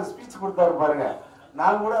நல்ல ஒரு ஸ்பீச் கொடுத்தாரு பாருங்க.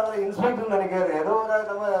 நான் கூட அவர் இன்ஸ்பெக்டர் நினைக்காரு. ஏதோ ஒரு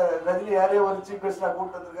நம்ம ரஜினி யாரையோ ஒரு சீஃப் கெஸ்டா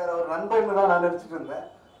கூப்பிட்டு வந்திருக்காரு. அவர் நண்பன்னு தான் நான் நினைச்சிட்டு இருந்தேன்.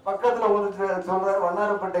 பக்கத்துல வந்து சொல்றாரு,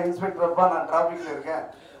 வண்ணாரப்பேட்டை இன்ஸ்பெக்டர் அப்பா, நான் டிராபிக்ல இருக்கேன்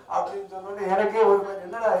அப்படின்னு சொன்னோன்னே எனக்கே ஒரு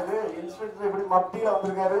என்னடா இது, இன்ஸ்பெக்டர் இப்படி மப்டியில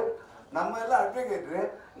வந்திருக்காரு, நம்ம எல்லாம் அட்வொகேட்டு,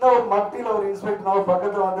 இன்னும் ஒரு மப்டியில ஒரு இன்ஸ்பெக்டர் நம்ம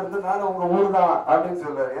பக்கத்துல வந்திருந்து நானும் உங்க ஊர் தான் அப்படின்னு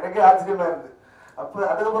சொல்றாரு. எனக்கே ஆச்சரியமா இருந்து. அப்ப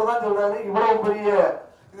அதுக்கப்புறம் தான் சொல்றாரு, இவ்வளவு பெரிய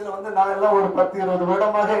இதுல நான் எல்லாம் ஒரு 10-20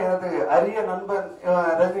 வருடமாக எனது அரிய நண்பன்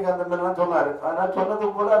ரஜினிகாந்த் எல்லாம் சொன்னாரு. ஆனா சொன்னது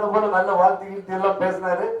போல அது போல நல்ல வாழ்த்து எல்லாம்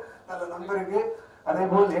பேசினாரு நல்ல நண்பருக்கு. அதே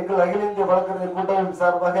போல் எங்கள் அகில இந்திய வழக்கறிஞர் கூட்டமைப்பு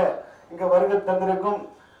சார்பாக இங்க வருகை தந்திருக்கும்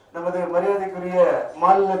நமது மரியாதைக்குரிய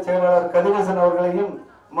மாநில செயலாளர் கதிரேசன் அவர்களையும்,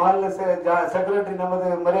 மாநில செக்ரட்டரி நமது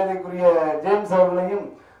மரியாதைக்குரிய ஜேம்ஸ் அவர்களையும்,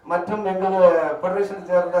 மற்றும் எங்கள் பெடரேஷன்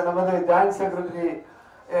சேர்ந்த நமது ஜாயிண்ட் செக்ரட்டரி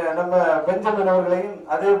நம்ம பெஞ்சமின் அவர்களையும்,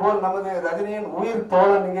 அதே போல் நமது ரஜினியின் உயிர்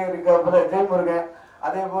தோழன் இங்கே இருக்க ஜெயமுருகன்,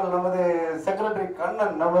 அதே போல் நமது செக்ரட்டரி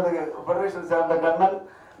கண்ணன், நமது பெடரேஷன் சேர்ந்த கண்ணன்,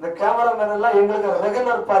 இந்த கேமராமேன் எல்லாம் எங்களுக்கு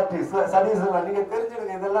ரெகுலர் பார்ட்டி சதீஷ். நீங்க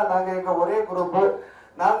தெரிஞ்சுடுங்க, இதெல்லாம் நாங்க எங்க ஒரே குரூப்.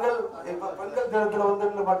 நாங்கள் இப்ப பெண்கள் தினத்துல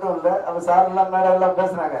வந்து மட்டும் இல்ல, அவங்க சார் எல்லாம் மேடம் எல்லாம்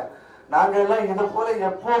பேசுறாங்க. நாங்க எல்லாம் இது போல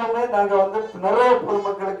எப்போதுமே நாங்க நிறைய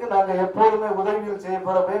பொதுமக்களுக்கு நாங்க எப்போதுமே உதவிகள்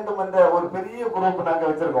செய்யப்பட வேண்டும் என்ற ஒரு பெரிய குரூப் நாங்க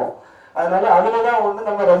வச்சிருக்கோம். அதனால அதுலதான்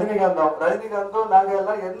நம்ம ரஜினிகாந்தும் நாங்க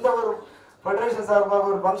எல்லாம் எந்த ஒரு பெடரேஷன் சார்பாக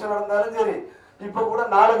ஒரு ஃபங்க்ஷன் நடந்தாலும் சரி, இப்ப கூட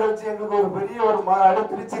நாளை கழிச்சு எங்களுக்கு ஒரு பெரிய ஒரு மாநாடு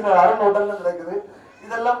திருச்சியில அரண் ஹோட்டல்ல நடக்குது.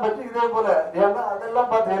 இதெல்லாம் பற்றி இதே போல ஏன்னா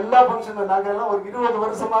அதெல்லாம் பார்த்து எல்லா ஃபங்க்ஷனும் நாங்க எல்லாம் ஒரு 20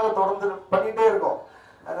 வருஷமாக தொடர்ந்து பண்ணிட்டே இருக்கோம்.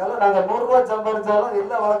 அதனால நாங்க 100 ரூபாய் சம்பாதிச்சாலும்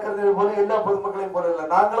எல்லா வழக்கறிஞர்கள் போல எல்லா பொதுமக்களையும் போல இல்லை.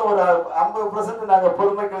 நாங்களும் ஒரு 50% நாங்க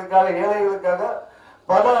பொதுமக்களுக்காக, ஏழைகளுக்காக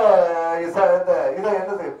பல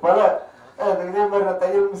பல இதே மாதிரி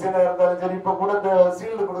தையல் மிஷினா இருந்தாலும் சரி, இப்ப கூட இந்த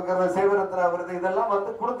சீல்டு கொடுக்கறது, சேவரத்னா வருது, இதெல்லாம்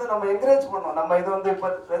கொடுத்து நம்ம என்கரேஜ் பண்ணோம். நம்ம இது இப்ப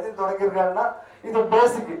ரஜினி தொடங்கியிருக்காங்கன்னா இது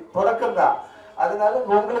பேசிக் தொடக்கம் தான். அதனால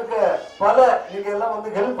உங்களுக்கு பல நீங்க எல்லாம்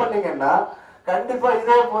ஹெல்ப் பண்ணீங்கன்னா கண்டிப்பா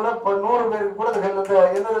இதே போல 100 பேருக்கு கூட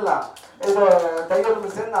என்னதெல்லாம் இது தையல்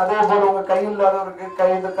மிஷின், அதே போல உங்க கை இல்லாதவருக்கு கை,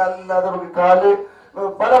 கால் இல்லாதவருக்கு காலு,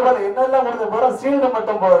 பல என்னெல்லாம் கொடுத்த போற சீல்டு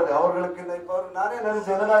மட்டும் போறது அவர்களுக்கு. இப்ப நானே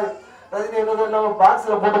நினைச்சேன், என்னடா ரஜினி என்னதெல்லாம்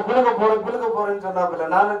பாக்ஸ்ல போட்டு குளுக்க போறேன்னு சொன்னாப்புல.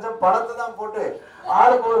 நான் நினைச்சேன் பணத்தை தான் போட்டு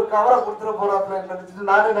ஆளுக்கு ஒரு கவரை கொடுத்துட போறாப்புல நினைச்சிட்டு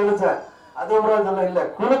நானே நினைச்சேன். அதே போல சொல்ல இல்ல,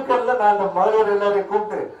 குழுக்கள்ல நான் இந்த மகளிர் எல்லாரையும்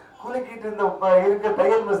கூப்பிட்டு குலுக்கிட்டு இந்த இருக்க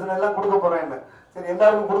தையல் மிஷின் எல்லாம் கொடுக்க போறேன்னு. சரி,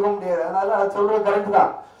 எல்லாருக்கும் கொடுக்க முடியாது, அதனால அது சொல்றது கரெக்ட்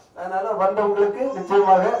தான். அதனால வந்தவங்களுக்கு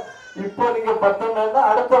நிச்சயமாக இப்போ நீங்க 10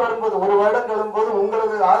 அடுத்த வரும்போது ஒரு வருடம் கிளம்பும்போது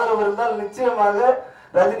உங்களுக்கு ஆதரவு இருந்தால் நிச்சயமாக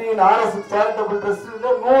ரஜினியின் RS சேரிட்டபிள் ட்ரஸ்ட்ல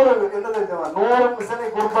 100 மிஷனை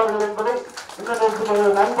கொடுப்பார்கள் என்பதை இந்த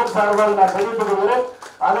நண்பர் சார்பாக நான் தெரிவித்துக் கொள்கிறேன்.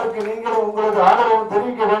 அதற்கு நீங்கள் உங்களுக்கு ஆதரவு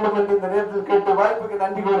தெரிவிக்க வேண்டும் என்று இந்த நேரத்தில் கேட்டு வாய்ப்புக்கு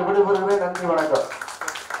நன்றி கூறி விடைபெறுகிறேன். நன்றி, வணக்கம்.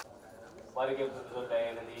 வருகை புரிந்துள்ள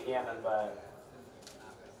எனது இனிய நண்பர்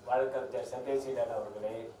வழக்கறிஞர் சத்யசீலன்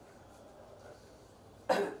அவர்களே,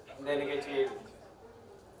 இந்த நிகழ்ச்சியில்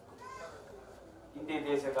இந்திய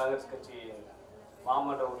தேசிய காங்கிரஸ் கட்சியின்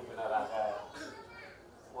மாமன்ற உறுப்பினராக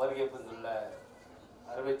வருகை புரிந்துள்ள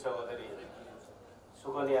அருமை சகோதரி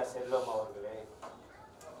சுகன்யா செல்வம் அவர்களே,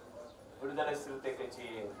 விடுதலை சிறுத்தை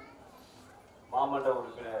கட்சியின் மாமன்ற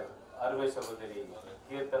உறுப்பினர் அருமை சகோதரி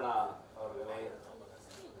கீர்த்தனா அவர்களே,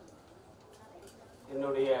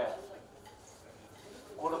 என்னுடைய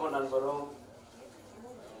குடும்ப நண்பரும்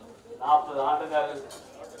 40 ஆண்டுகள்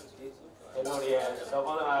என்னுடைய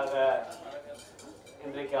சகோதரனாக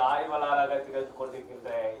இன்றைக்கு ஆய்வாளராக திகழ்ந்து கொண்டிருக்கின்ற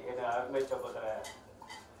என் அருமை சகோதரர்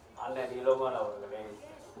அண்ணன் இளமன் அவர்களே,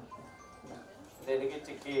 இந்த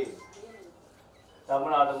நிகழ்ச்சிக்கு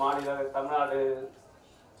தமிழ்நாடு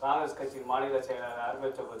காங்கிரஸ் கட்சியின் மாநில செயலாளர் அருமை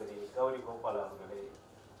சகோதரி கௌரி கோபால் அவர்களே,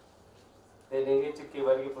 இந்த நிகழ்ச்சிக்கு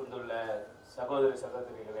வருகை புரிந்துள்ள சகோதரி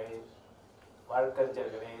சகோதரிகளே,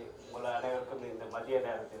 வழக்கறிஞர்களே, உங்கள் அனைவருக்கும் இந்த மதிய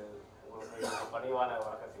நேரத்தில் உங்களுக்கு பணிவான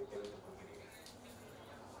வணக்கத்தை தெரிவித்துக் கொள்கிறேன்.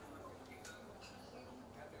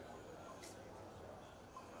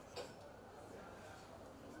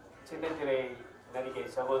 சின்னத்திரை நடிகை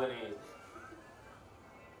சகோதரி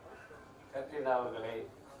கத்ரினா அவர்களே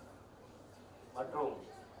மற்றும்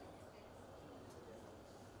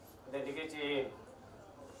இந்த நிகழ்ச்சியின்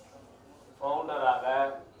ஃபவுண்டராக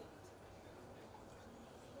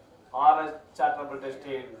சாரிட்டபிள்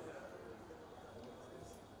ட்ரஸ்டின்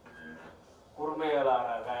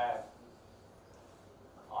உரிமையாளராக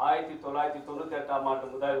 1998ஆம் ஆண்டு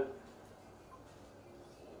முதல்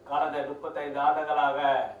கடந்த 35 ஆண்டுகளாக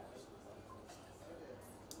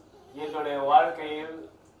என்னுடைய வாழ்க்கையில்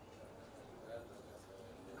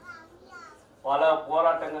பல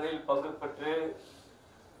போராட்டங்களில் பங்கு பெற்று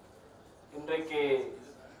இன்றைக்கு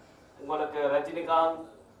உங்களுக்கு ரஜினிகாந்த்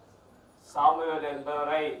சாமுவேல்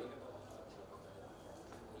என்பவரை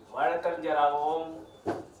வழக்கறிஞராகவும்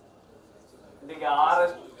இன்றைக்கு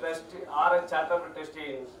ஆர்எஸ் சாரிட்டபிள்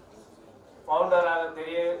ட்ரஸ்டின் ஃபவுண்டராக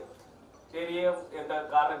தெரியும் என்ற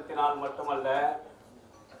காரணத்தினால் மட்டுமல்ல,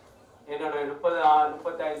 என்னுடைய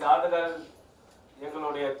 35 ஆண்டுகள்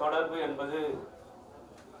எங்களுடைய தொடர்பு என்பது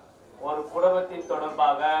ஒரு குடும்பத்தின்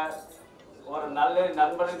தொடர்பாக, ஒரு நல்ல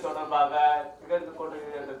நண்பனின் தொடர்பாக திகழ்ந்து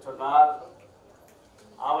கொண்டிருக்கிறது என்று சொன்னால்,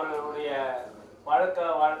 அவர்களுடைய பழக்க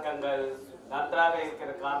வழக்கங்கள் நன்றாக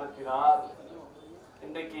இருக்கிற காரணத்தினால்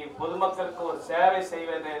இன்றைக்கு பொதுமக்களுக்கு ஒரு சேவை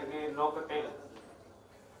செய்வதே நோக்கத்தில்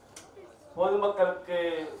பொதுமக்கள்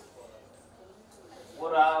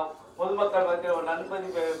மத்தியில் ஒரு நன்மதி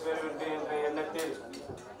பெற வேண்டும் என்ற எண்ணத்தில்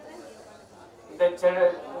இந்த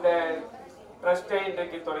ட்ரஸ்டை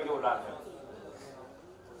இன்றைக்கு தொடங்கி உள்ளார்கள்.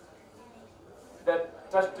 இந்த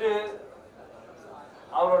ட்ரஸ்ட்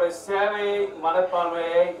அவருடைய சேவையை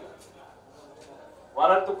மனப்பான்மையை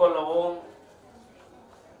வளர்த்து கொள்ளவும்,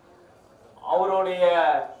 அவருடைய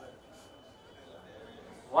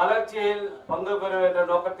வளர்ச்சியில் பங்கு பெற என்ற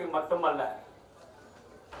நோக்கத்தில் மட்டுமல்ல,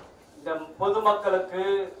 இந்த பொதுமக்களுக்கு,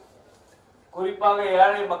 குறிப்பாக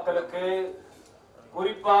ஏழை மக்களுக்கு,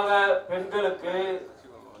 குறிப்பாக பெண்களுக்கு,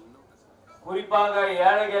 குறிப்பாக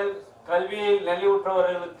ஏழைகள் கல்வியை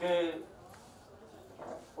நலிவுற்றவர்களுக்கு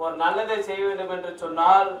ஒரு நல்லதை செய்ய வேண்டும் என்று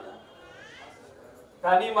சொன்னால்,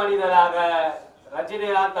 தனி மனிதராக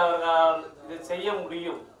ரஜினிகாந்த் அவர்களால் இதை செய்ய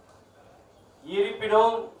முடியும்.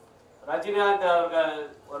 இருப்பினும் ரஜினிகாந்த் அவர்கள்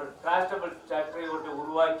ஒரு சாரிட்டபிள் ட்ரஸ்டை ஒன்று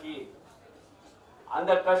உருவாக்கி,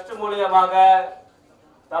 அந்த ட்ரஸ்ட் மூலியமாக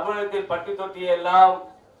தமிழகத்தில் பட்டி தொட்டி எல்லாம்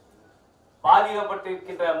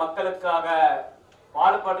பாதிக்கப்பட்டிருக்கின்ற மக்களுக்காக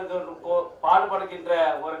பாடுபடுகின்ற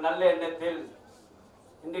ஒரு நல்ல எண்ணத்தில்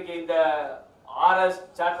இன்றைக்கு இந்த ஆர்எஸ்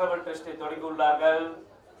சாரிட்டபிள் ட்ரஸ்டை தொடங்கியுள்ளார்கள்.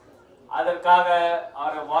 அதற்காக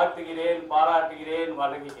அவரை வாழ்த்துகிறேன், பாராட்டுகிறேன்,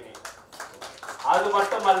 வணங்குகிறேன். அது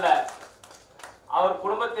மட்டுமல்ல, அவர்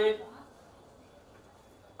குடும்பத்தை,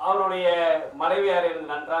 அவருடைய மனைவியார்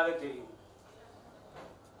எனக்கு நன்றாக தெரியும்.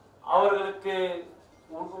 அவர்களுக்கு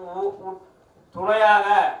துணையாக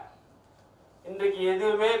இன்றைக்கு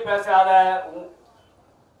எதுவுமே பேசாத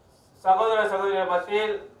சகோதரர்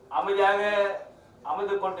மத்தியில் அமைதியாக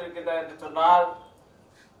அமர்ந்து கொண்டிருக்கின்றார் என்று சொன்னால்,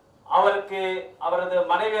 அவருக்கு அவரது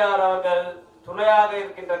மனைவியார் அவர்கள் துணையாக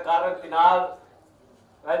இருக்கின்ற காரணத்தினால்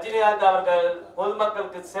ரஜினிகாந்த் அவர்கள்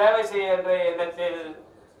பொதுமக்களுக்கு சேவை செய்ய என்ற எண்ணத்தில்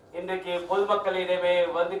இன்றைக்கு பொதுமக்களிடமே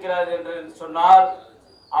வந்திருக்கிறார் என்று சொன்னால்,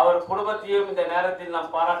 அவர் குடும்பத்தையும் இந்த நேரத்தில்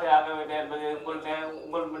நாம் பாராட்டி ஆக வேண்டும் என்பது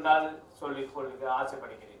உங்கள் முன்னால் சொல்லிக் கொள்ள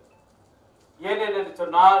ஆசைப்படுகிறேன். ஏன் என்று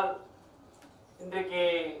சொன்னால், இன்றைக்கு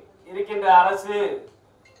இருக்கின்ற அரசு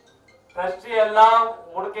ட்ரஸ்ட் எல்லாம்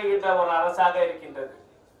முடக்குகின்ற ஒரு அரசாக இருக்கின்றது.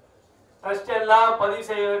 ட்ரஸ்ட் எல்லாம் பதிவு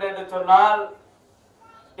செய்ய வேண்டும் என்று சொன்னால்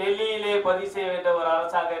டெல்லியிலே பதிவு செய்ய வேண்டிய ஒரு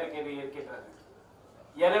அரசாக இருக்கின்றது.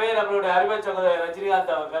 எனவே நம்மளுடைய அருமை சகோதரர்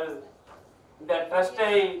ரஜினிகாந்த் அவர்கள் இந்த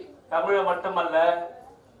ட்ரஸ்டை தமிழக மட்டுமல்ல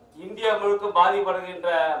இந்தியா முழுக்க பாதிப்படுகின்ற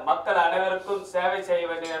மக்கள் அனைவருக்கும் சேவை செய்ய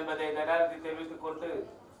வேண்டும் என்பதை இந்த நேரத்தில் தெரிவித்துக் கொண்டு,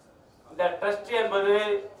 இந்த ட்ரஸ்ட் என்பது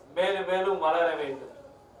மேலும் மேலும் வளர வேண்டும்.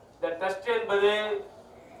 இந்த ட்ரஸ்ட் என்பது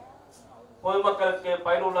பொதுமக்களுக்கு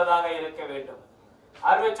பயனுள்ளதாக இருக்க வேண்டும்.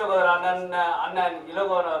 அருமை சகோதரர் அண்ணன்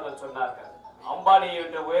இளங்கோவன் அவர்கள் சொன்னார்கள், அம்பானி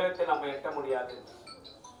என்ற உயரத்தை நம்ம எட்ட முடியாது.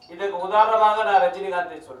 இதற்கு உதாரணமாக நான்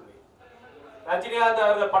ரஜினிகாந்தை சொல்வேன். ரஜினிகாந்த்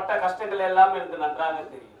அவர்கள் பட்ட கஷ்டங்கள் எல்லாம் எனக்கு நன்றாக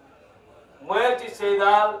தெரியும். முயற்சி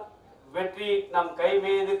செய்தால் வெற்றி நம் கை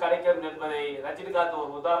மீது கிடைக்கும் என்பதை ரஜினிகாந்த்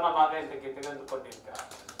ஒரு உதாரணமாக இன்றைக்கு திகழ்ந்து கொண்டிருக்கிறார்.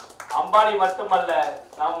 அம்பானி மட்டுமல்ல,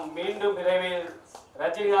 நாம் மீண்டும் விரைவில்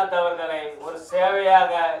ரஜினிகாந்த் அவர்களை ஒரு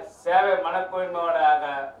சேவை மனக்குழுமையோடாக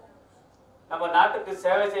நம்ம நாட்டுக்கு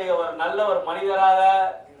சேவை செய்ய ஒரு நல்ல ஒரு மனிதராக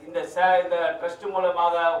இந்த ட்ரஸ்ட்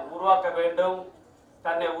மூலமாக உருவாக்க வேண்டும்,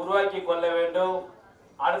 தன்னை உருவாக்கி கொள்ள வேண்டும்.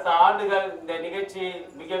 அடுத்த ஆண்டுகள் இந்த நிகழ்ச்சி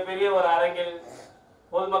மிகப்பெரிய ஒரு அரங்கில்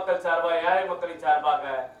பொதுமக்கள் சார்பாக, ஏழை மக்களின் சார்பாக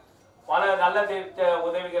பல நல்ல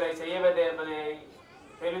உதவிகளை செய்ய வேண்டும் என்பதை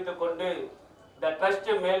தெரிவித்துக் கொண்டு, இந்த ட்ரஸ்ட்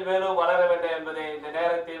மேலும் வளர வேண்டும் என்பதை இந்த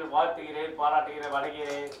நேரத்தில் வாழ்த்துகிறேன், பாராட்டுகிறேன்,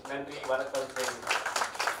 வணங்குகிறேன். நன்றி, வணக்கம்.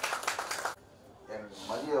 என்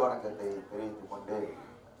மதிய வணக்கத்தை தெரிவித்துக் கொண்டு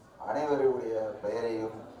அனைவருடைய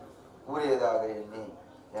பெயரையும் கூறியதாக எண்ணி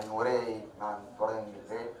என் உரையை நான்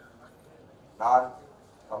தொடங்குகின்றேன். நான்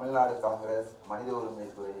தமிழ்நாடு காங்கிரஸ் மனித உரிமை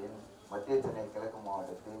துறையின் மத்திய சென்னை கிழக்கு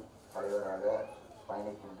மாவட்டத்தில் தலைவராக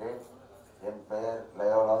பயணிக்கின்றேன். என் பெயர்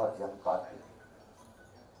லயோலா எம் கார்த்திக்.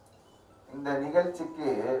 இந்த நிகழ்ச்சிக்கு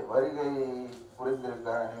வருகை புரிந்திருக்க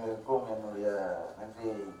அனைவருக்கும் என்னுடைய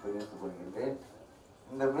நன்றியை தெரிவித்துக் கொள்கின்றேன்.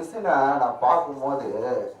 இந்த மிஷினை நான் பார்க்கும்போது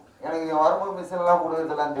எனக்கு வரும்போது மிஷின்லாம்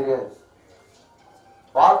கொடுக்கறதுலாம் தெரியாது.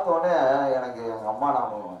 பார்த்தோன்னே எனக்கு எங்கள் அம்மா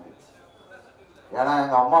ஞாபகம் வந்துச்சு. ஏன்னா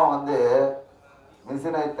எங்கள் அம்மா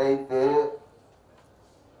மிஷினை தைத்து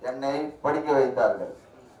என்னை படிக்க வைத்தார்கள்.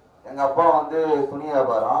 எங்கள் அப்பா துணி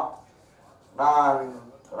வியாபாரம். நான்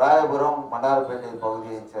ராயபுரம் மன்னார்பேட்டை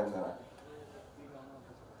பகுதியை சேர்ந்தவன்.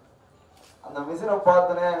 அந்த மிஷினை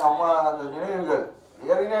பார்த்தோன்னே எங்கள் அம்மா அந்த நினைவுகள்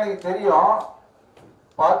ஏற்கனவே எனக்கு தெரியும்,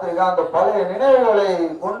 பார்த்துருக்கேன். அந்த பழைய நினைவுகளை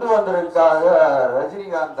கொண்டு வந்ததற்காக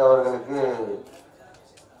ரஜினிகாந்த் அவர்களுக்கு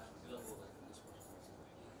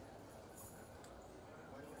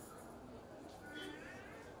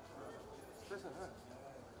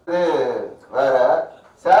வேற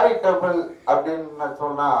சாரிட்டபிள் அப்படின்னு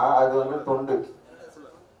சொன்னா அது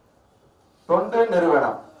தொண்டு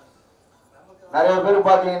நிறுவனம். நிறைய பேர்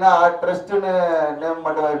பாத்தீங்கன்னா ட்ரஸ்ட்னு நேம்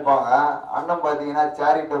மட்டும் வைப்பாங்க. அண்ணன் பாத்தீங்கன்னா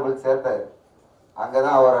சேரிட்டபிள் சேர்த்தாரு.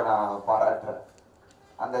 அங்கதான் அவரை நான் பாராட்டுறேன்.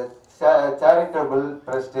 அந்த சேரிட்டபிள்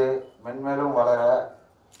ட்ரஸ்ட் மென்மேலும் வளர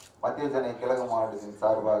மத்திய சென்னை கிழக்கு மாவட்டத்தின்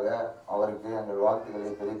சார்பாக அவருக்கு எங்கள்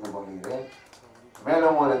வாழ்த்துக்களை தெரிவித்துக் கொள்கிறேன்.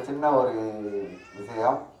 மேலும் ஒரு சின்ன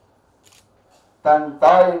விஷயம், தன்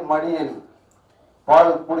தாயின் மடியில்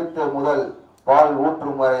பால் குடித்த முதல் பால்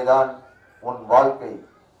ஊற்றும் வரைதான் உன் வாழ்க்கை,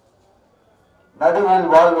 நடுவில்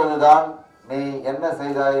வாழ்வதுதான் நீ என்ன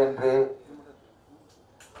செய்தாய் என்று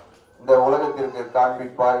இந்த உலகத்திற்கு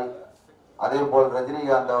காண்பிப்பாய். அதே போல்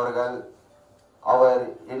ரஜினிகாந்த் அவர்கள் அவர்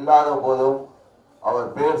இல்லாத போதும் அவர்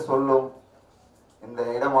பேர் சொல்லும் இந்த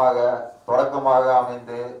இடமாக தொடக்கமாக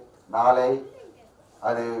அமைந்து நாளை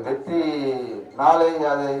அது வெற்றி நாளை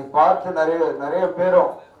அதை பார்த்து நிறைய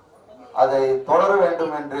பேரும் அதை தொடர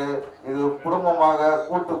வேண்டும் என்று இது குடும்பமாக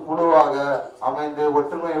கூட்டு குழுவாக அமைந்து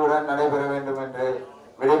ஒற்றுமையுடன் நடைபெற வேண்டும் என்று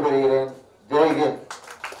விடைபெறுகிறேன். ஜெய்ஹிந்த்.